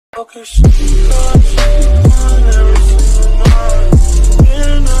Okay, she got mine every single night,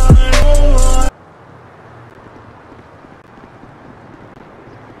 and I know why.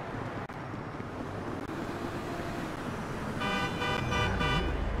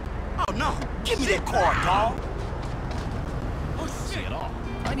 Oh no! Give me that car, dog! Oh shit! At all.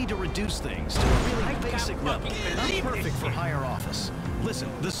 I need to reduce things to a really basic level. I'm perfect for higher office. Listen,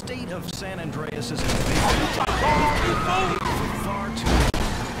 the state of San Andreas is in big for far too long.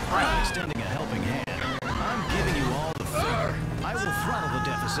 I'm extending a helping hand. I'm giving you all the food. I will throttle the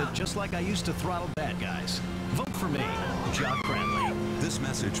deficit just like I used to throttle bad guys. Vote for me, Jock Cranley. This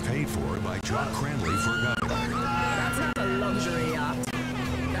message paid for by Jock Cranley for governor. That's not a luxury yacht.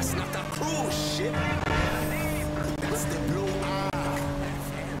 That's not a cruise ship. That's the blue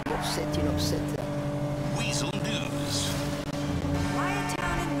upset. Weasel News. Riot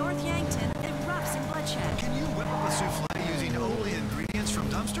town in North Yankton erupts in bloodshed. Can you whip up a souffle using only ingredients from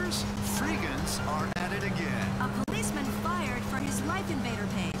dumpsters? Freegans are at it again. A policeman fired for his Life Invader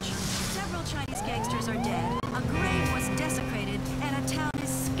page. Several Chinese gangsters are dead, a grave was desecrated, and a town is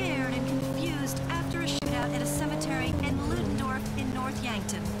scared and confused after a shootout at a cemetery in Ludendorff in North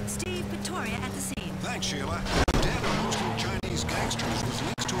Yankton. Steve Victoria at the scene. Thanks, Sheila. Dead are mostly Chinese gangsters with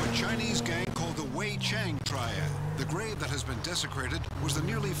links to a Chinese gang called the Wei Chang Triad. The grave that has been desecrated was the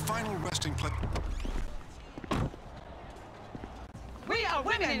nearly final resting place. We are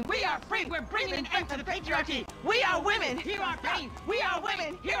women and we are free. We're bringing an end to the patriarchy. We are women. Hear our pain. We are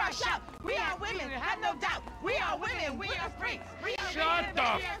women. Hear our shout. We are women. Have no doubt. We are women. We are free. We are Shut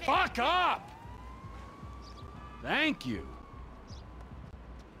the fuck up! Thank you.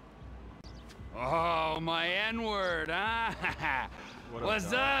 Oh, my N-word, huh?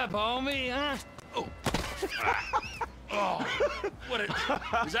 What's up, homie, huh? Oh. Oh,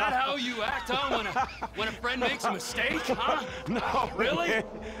 is that how you act, huh? When a friend makes a mistake, huh? No, really? Man.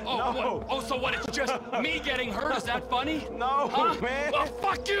 Oh, no. what? Oh, so what? It's just me getting hurt? Is that funny? No, huh? man. Well,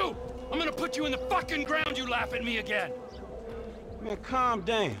 fuck you! I'm gonna put you in the fucking ground. You laugh at me again. Man, calm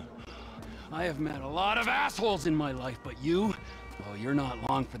down. I have met a lot of assholes in my life, but you, well, you're not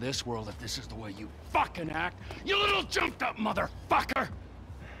long for this world if this is the way you fucking act. You little jumped up motherfucker!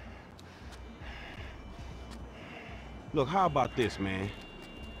 Look, how about this, man?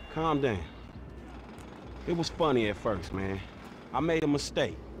 Calm down. It was funny at first, man. I made a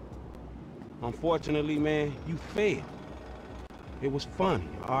mistake. Unfortunately, man, you failed. It was funny,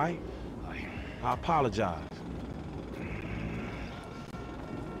 all right? I apologize.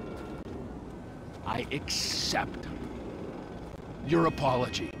 I accept your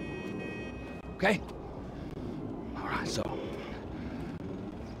apology. Okay? All right, so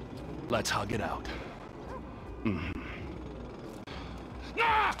let's hug it out.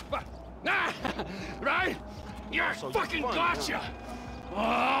 Right? You're So fucking funny, gotcha.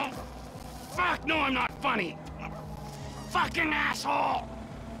 Oh, fuck! No, I'm not funny. Fucking asshole.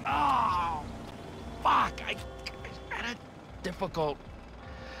 Oh, fuck! I had a difficult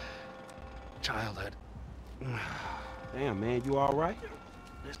childhood. Damn, man, you all right?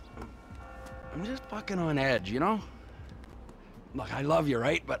 I'm just fucking on edge, you know? Look, I love you,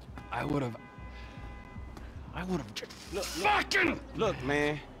 right? But I would've just fucking... Look,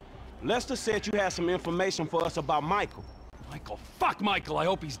 man, Lester said you had some information for us about Michael. Michael, fuck Michael, I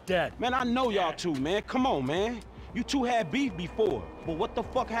hope he's dead. Man, I know y'all two, man. Come on, man. You two had beef before, but what the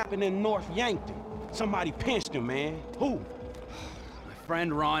fuck happened in North Yankton? Somebody pinched him, man. Who? My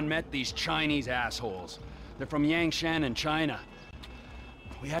friend Ron met these Chinese assholes. They're from Yangshan in China.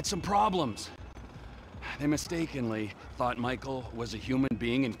 We had some problems. They mistakenly thought Michael was a human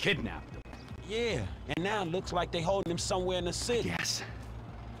being and kidnapped him. Yeah, and now it looks like they holding him somewhere in the city. Yes.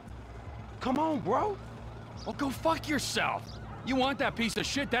 Come on, bro. Well, go fuck yourself. You want that piece of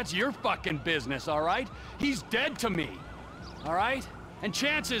shit, that's your fucking business, all right? He's dead to me, all right? And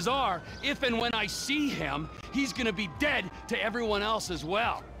chances are, if and when I see him, he's gonna be dead to everyone else as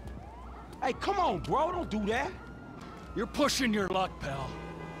well. Hey, come on, bro. Don't do that. You're pushing your luck, pal.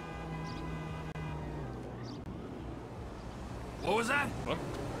 What was that?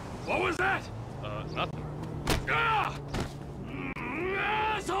 What was that? Nothing. Ah!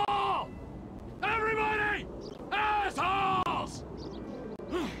 Asshole! Everybody! Assholes!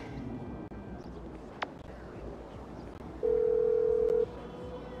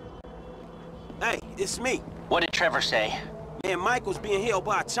 Hey, it's me. What did Trevor say? Man, Michael's being held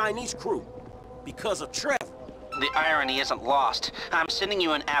by a Chinese crew because of Trevor. The irony isn't lost. I'm sending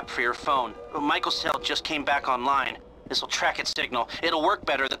you an app for your phone. Michael's cell just came back online. This will track its signal. It'll work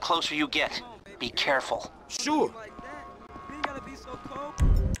better the closer you get. Be careful. Sure.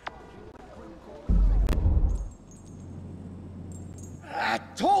 I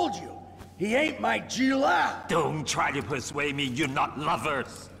told you, he ain't my Gila. Don't try to persuade me you're not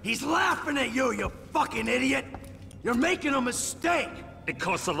lovers. He's laughing at you, you fucking idiot. You're making a mistake. It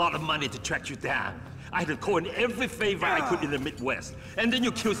costs a lot of money to track you down. I had to call in every favor I could in the Midwest. And then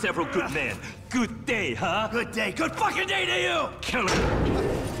you killed several good men. Good day, huh? Good day. Good fucking day to you! Kill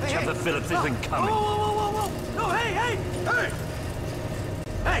him! Trevor Phillips isn't coming. Whoa! No, hey!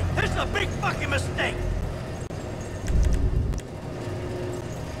 Hey, this is a big fucking mistake!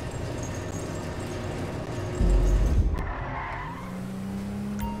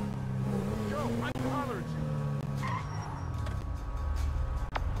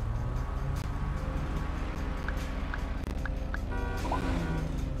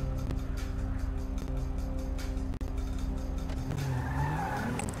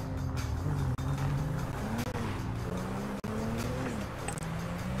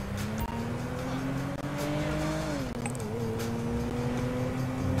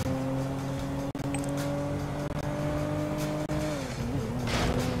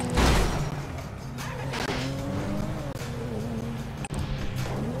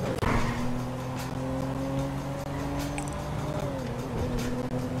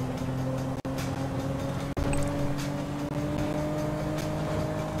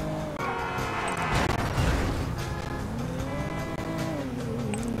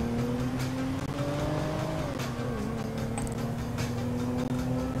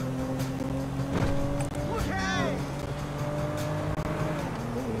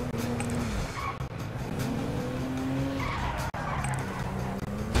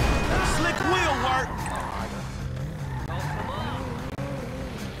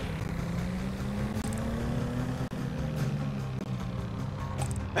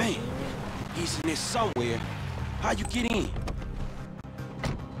 Hey, he's in there somewhere. How you get in?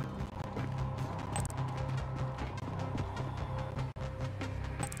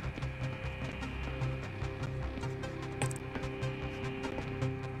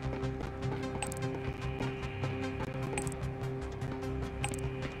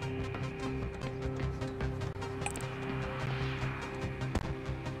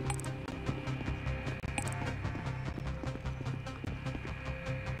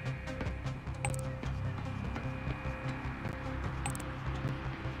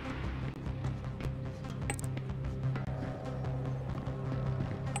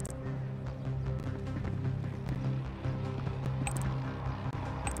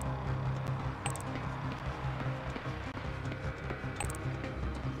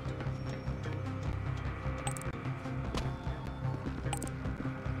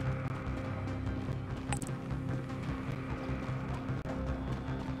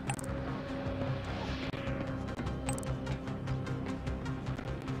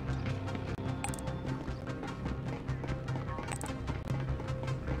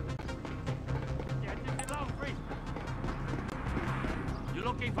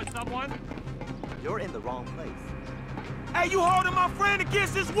 Looking for someone? You're in the wrong place. Hey, you holding my friend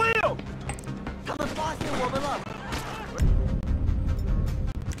against his will! 他们发现我们了。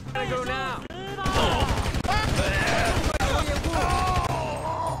 Gotta go now.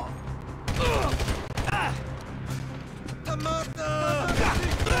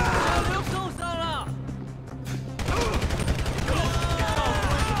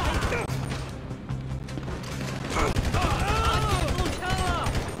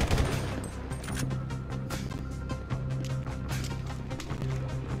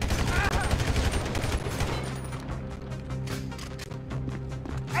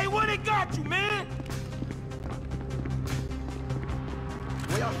 What they got you, man?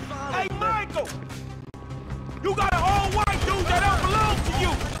 Hey, Michael! You got an old white dude that don't belong to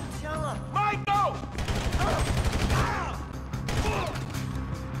you! Michael!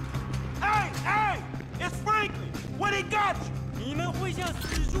 Hey! It's Franklin! What they got you? 你们会像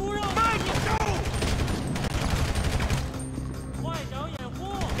死猪肉。 Michael! 快找掩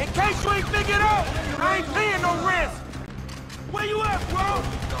护！ In case you ain't figured out, I ain't paying no rent! Where you at, bro?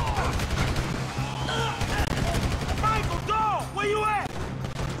 Michael, dog, where you at?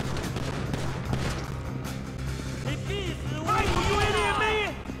 Michael, you in here,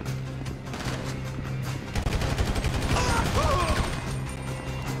 man?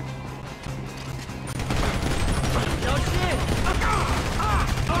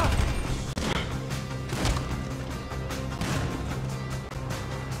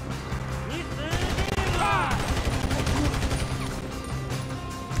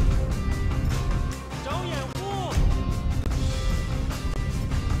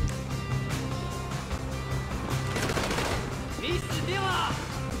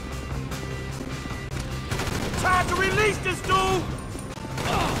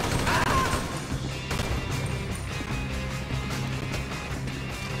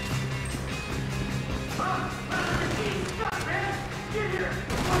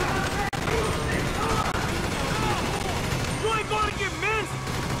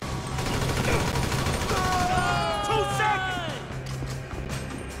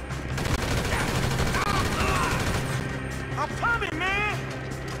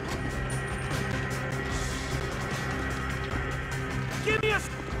 us!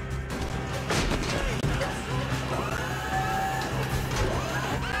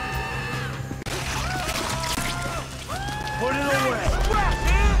 Put it away. Scrap,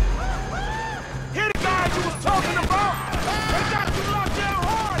 man! Here the guys you was talking about! They got you locked down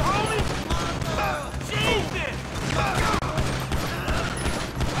hard, homie! Jesus!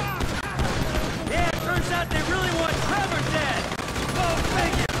 Yeah, it turns out they really want Trevor dead. Go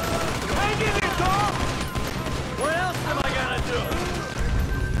figure. Hang in there, dog! What else am I gonna do?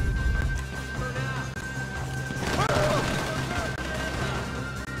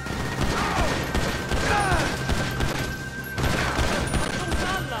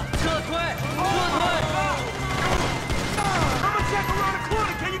 I'ma check around the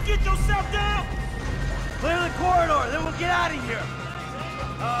corner. Can you get yourself down? Clear the corridor, then we'll get out of here.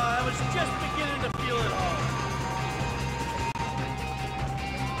 I was just beginning to feel it all.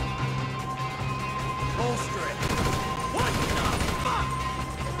 Pull straight. What the fuck?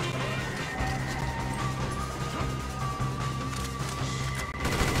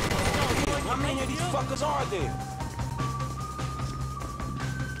 How many of these fuckers are there?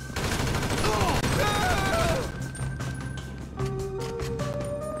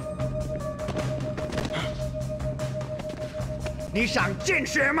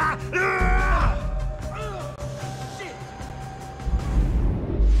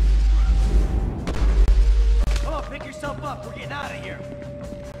 Come on, pick yourself up. We're getting out of here.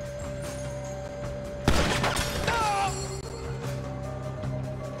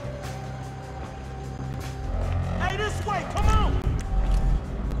 Hey, this way, come on!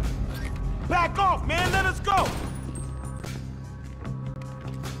 Back off, man, let us go!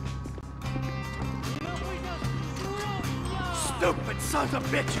 Stupid sons of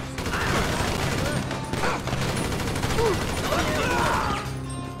bitches!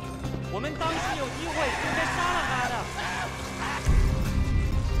 我们当时有机会应该杀了他的。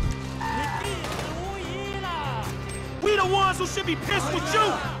你弟无疑了。We the ones who should be pissed with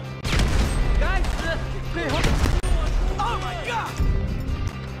you! 该死！最后。Oh my god！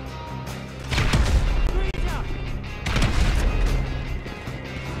 追一下。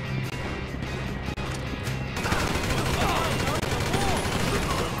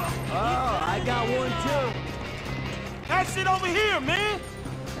 Oh, I got one too. That shit over here, man!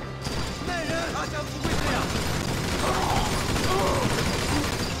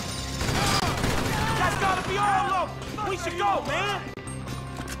 That's gotta be all of them! We should go, man!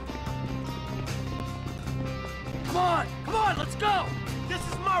 Come on, let's go! This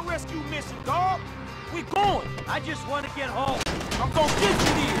is my rescue mission, dog! We going! I just want to get home. I'm gonna get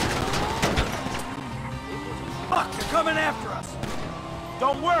you there! Fuck, they're coming after us.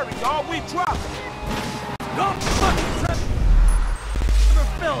 Don't worry, dog, we dropping! Go fucking Trevor!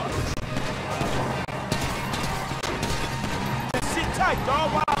 Philip! Sit tight,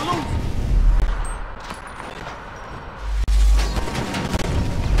 dog, while I lose.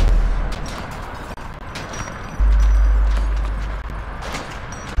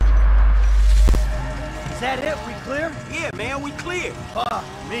 Is that it? We clear? Yeah, man, we clear. Fuck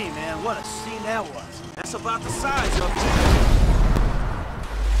me, man. What a scene that was. That's about the size of it.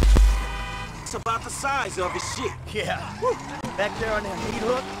 It's about the size of it, shit. Yeah. Woo. Back there on that meat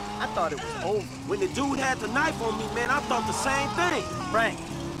hook, I thought it was over. When the dude had the knife on me, man, I thought the same thing. Frank,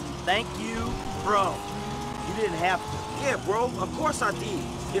 thank you, bro. You didn't have to. Yeah, bro, of course I did.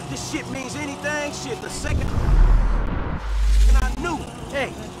 If this shit means anything, shit, the second I knew.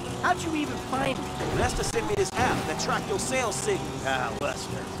 Hey, how'd you even find me? Lester sent me this app that tracked your cell signal. Ah,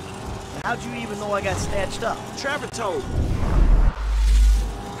 Lester. How'd you even know I got snatched up? Trevor told me.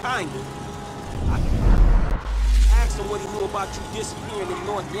 Kinda. I asked him what he knew about you disappearing in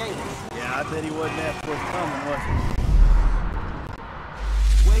North Yankee. Yeah, I bet he wasn't that forthcoming, was he?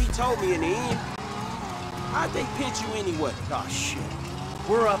 Well, he told me in the end. How'd they pinch you anyway? Oh, shit.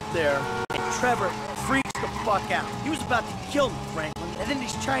 We're up there, and Trevor freaks the fuck out. He was about to kill me, Franklin, and then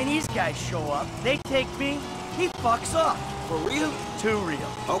these Chinese guys show up. They take me, he fucks up. For real? Too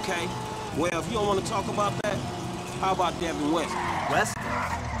real. Okay. Well, if you don't want to talk about that, how about Devin West? West?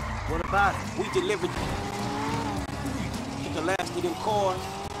 What about it? We delivered the last of them cars,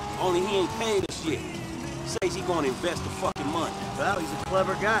 only he ain't paid us yet. Says he gonna invest the fucking money. Well, he's a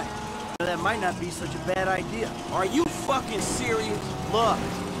clever guy. So that might not be such a bad idea. Are you fucking serious? Look,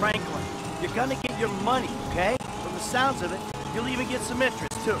 Franklin, you're gonna get your money, okay? From the sounds of it, you'll even get some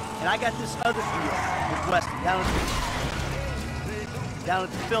interest, too. And I got this other deal with Weston down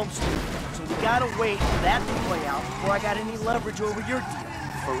at the film studio. So we gotta wait for that to play out before I got any leverage over your deal.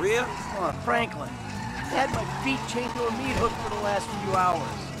 For real? Come on, Franklin. I had my feet chained to a meat hook for the last few hours.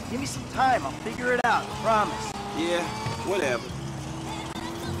 Give me some time, I'll figure it out, I promise. Yeah, whatever.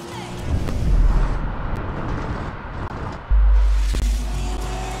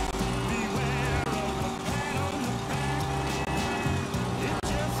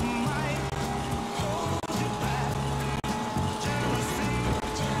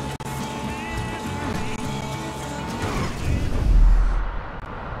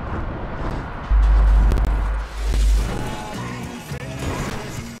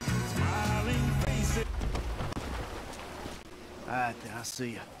 see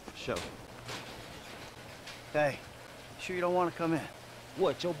you. Sure. Hey, sure you don't want to come in?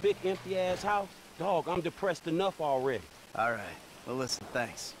 What, your big empty-ass house? Dog, I'm depressed enough already. All right. Well, listen,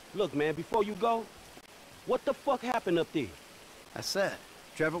 thanks. Look, man, before you go, what the fuck happened up there? I said,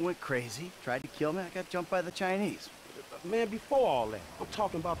 Trevor went crazy, tried to kill me, I got jumped by the Chinese. Man, before all that, I'm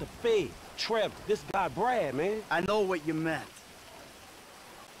talking about the Fed, Trevor, this guy Brad, man. I know what you meant.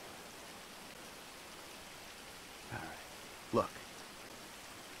 All right. Look,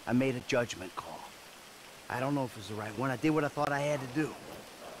 I made a judgment call. I don't know if it was the right one. I did what I thought I had to do.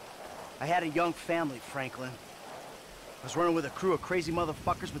 I had a young family, Franklin. I was running with a crew of crazy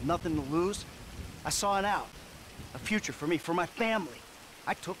motherfuckers with nothing to lose. I saw an out. A future for me, for my family.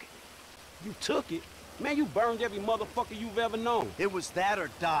 I took it. You took it? Man, you burned every motherfucker you've ever known. It was that or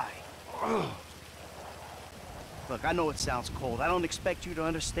die. Look, I know it sounds cold. I don't expect you to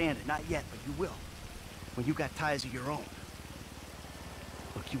understand it. Not yet, but you will. When you got ties of your own.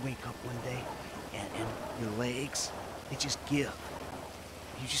 Look, you wake up one day, and your legs, they just give.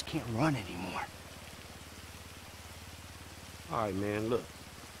 You just can't run anymore. All right, man, look.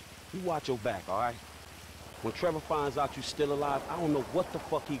 You watch your back, all right? When Trevor finds out you're still alive, I don't know what the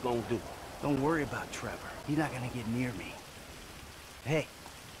fuck he gonna do. Don't worry about Trevor. He's not gonna get near me. Hey,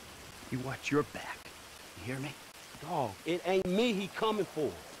 you watch your back. You hear me? Dog, it ain't me he coming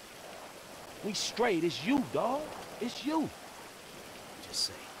for. We straight. It's you, dog. It's you. Just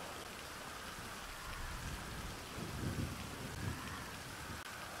say.